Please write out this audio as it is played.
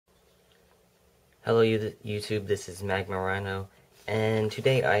Hello YouTube, this is Magma Rhino, and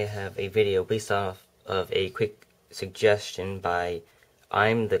today I have a video based off of a quick suggestion by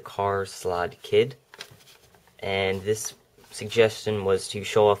I'm the Car Slod Kid, and this suggestion was to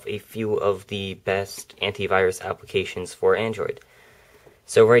show off a few of the best antivirus applications for Android.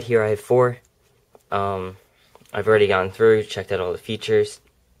 So right here I have four. I've already gone through, checked out all the features,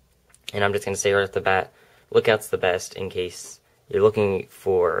 and I'm just going to say right off the bat, Lookout's the best in case you're looking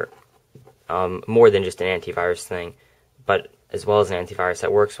for more than just an antivirus thing, but as well as an antivirus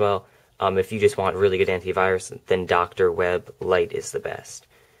that works well. If you just want really good antivirus, then Dr. Web Lite is the best.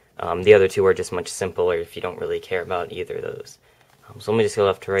 The other two are just much simpler if you don't really care about either of those. So let me just go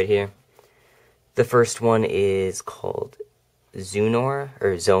left to right here. The first one is called Zonor,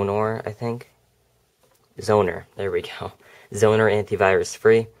 or Zonor, I think. Zoner, there we go. Zoner Antivirus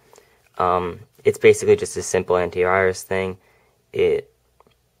Free. It's basically just a simple antivirus thing. It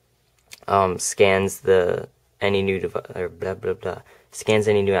scans any new scans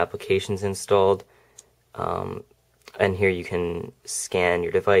any new applications installed, and here you can scan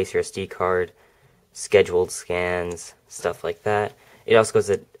your device, your SD card, scheduled scans, stuff like that. It also goes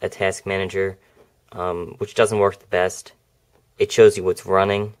a task manager, which doesn't work the best. It shows you what's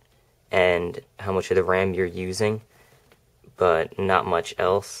running and how much of the RAM you're using, but not much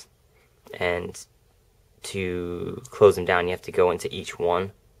else. And to close them down, you have to go into each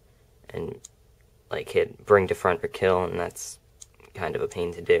one and like hit bring to front or kill, and that's kind of a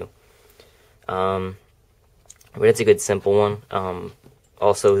pain to do. But it's a good simple one.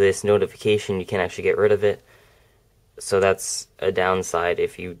 Also, this notification, you can actually get rid of it, so that's a downside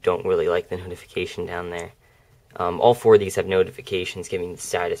if you don't really like the notification down there. All four of these have notifications giving the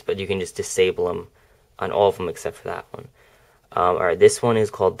status, but you can just disable them on all of them except for that one. Alright, this one is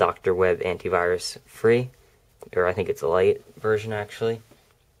called Dr. Web Antivirus Free, or I think it's a light version actually.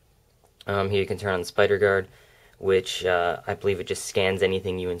 Here you can turn on Spider Guard, which I believe it just scans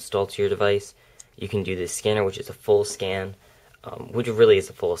anything you install to your device. You can do the scanner, which is a full scan, which really is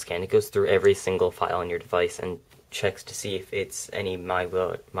a full scan. It goes through every single file on your device and checks to see if it's any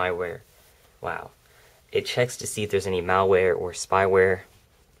malware. Wow. It checks to see if there's any malware or spyware.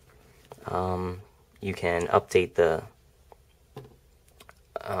 You can update the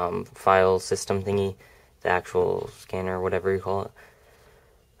file system thingy, the actual scanner, whatever you call it.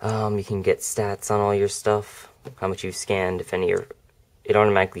 You can get stats on all your stuff, how much you've scanned, if any are. It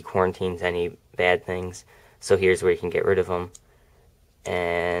automatically quarantines any bad things, so here's where you can get rid of them.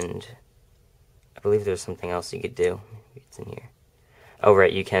 And I believe there's something else you could do. It's in here. Oh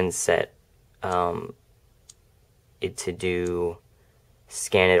right, you can set it to do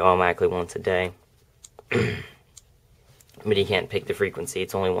scan it automatically once a day. But you can't pick the frequency,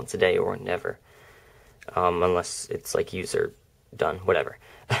 it's only once a day or never. Unless it's like user done, whatever.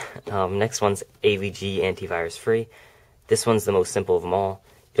 Next one's AVG Antivirus Free. This one's the most simple of them all.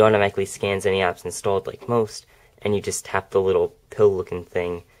 It automatically scans any apps installed like most, and you just tap the little pill looking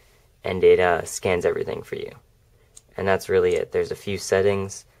thing and it scans everything for you. And that's really it. There's a few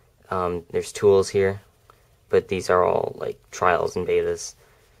settings, there's tools here, but these are all like trials and betas.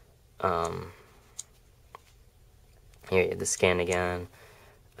 Here you have the scan again.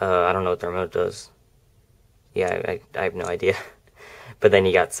 I don't know what the remote does. Yeah, I have no idea. But then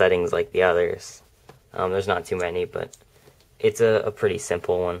you got settings like the others. There's not too many, but it's a pretty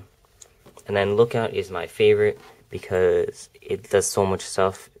simple one. And then Lookout is my favorite because it does so much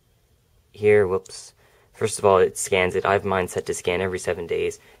stuff here. Whoops. First of all, it scans it. I have mine set to scan every 7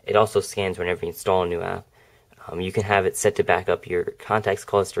 days. It also scans whenever you install a new app. You can have it set to back up your contacts,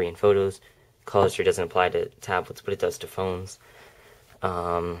 call history, and photos. Call history doesn't apply to tablets, but it does to phones.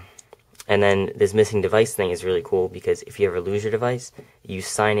 And then this missing device thing is really cool because if you ever lose your device, you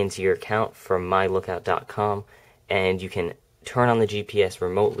sign into your account from mylookout.com, and you can turn on the GPS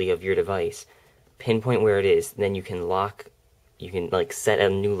remotely of your device, pinpoint where it is, then you can like set a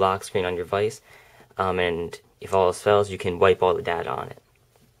new lock screen on your device, and if all else fails, you can wipe all the data on it.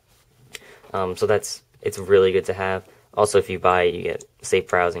 So it's really good to have. Also, if you buy it, you get Safe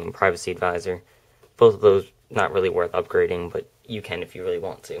Browsing and Privacy Advisor. Both of those not really worth upgrading, but you can if you really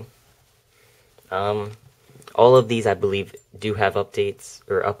want to. All of these, I believe, do have updates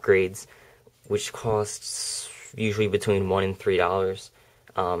or upgrades, which costs usually between $1 and $3.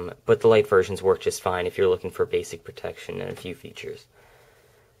 But the light versions work just fine if you're looking for basic protection and a few features.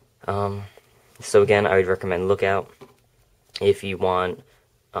 So again, I would recommend Lookout if you want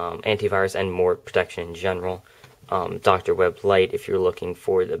antivirus and more protection in general. Dr. Web Lite if you're looking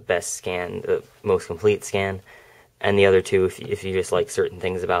for the best scan, the most complete scan, and the other two if you just like certain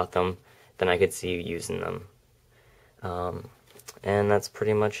things about them, then I could see you using them. And that's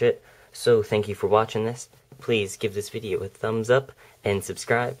pretty much it. So thank you for watching this. Please give this video a thumbs up and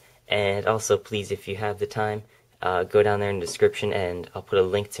subscribe. And also, please, if you have the time, go down there in the description and I'll put a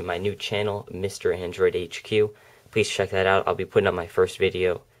link to my new channel, Mr. Android HQ. Please check that out. I'll be putting up my first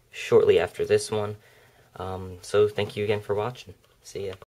video shortly after this one. So thank you again for watching. See ya.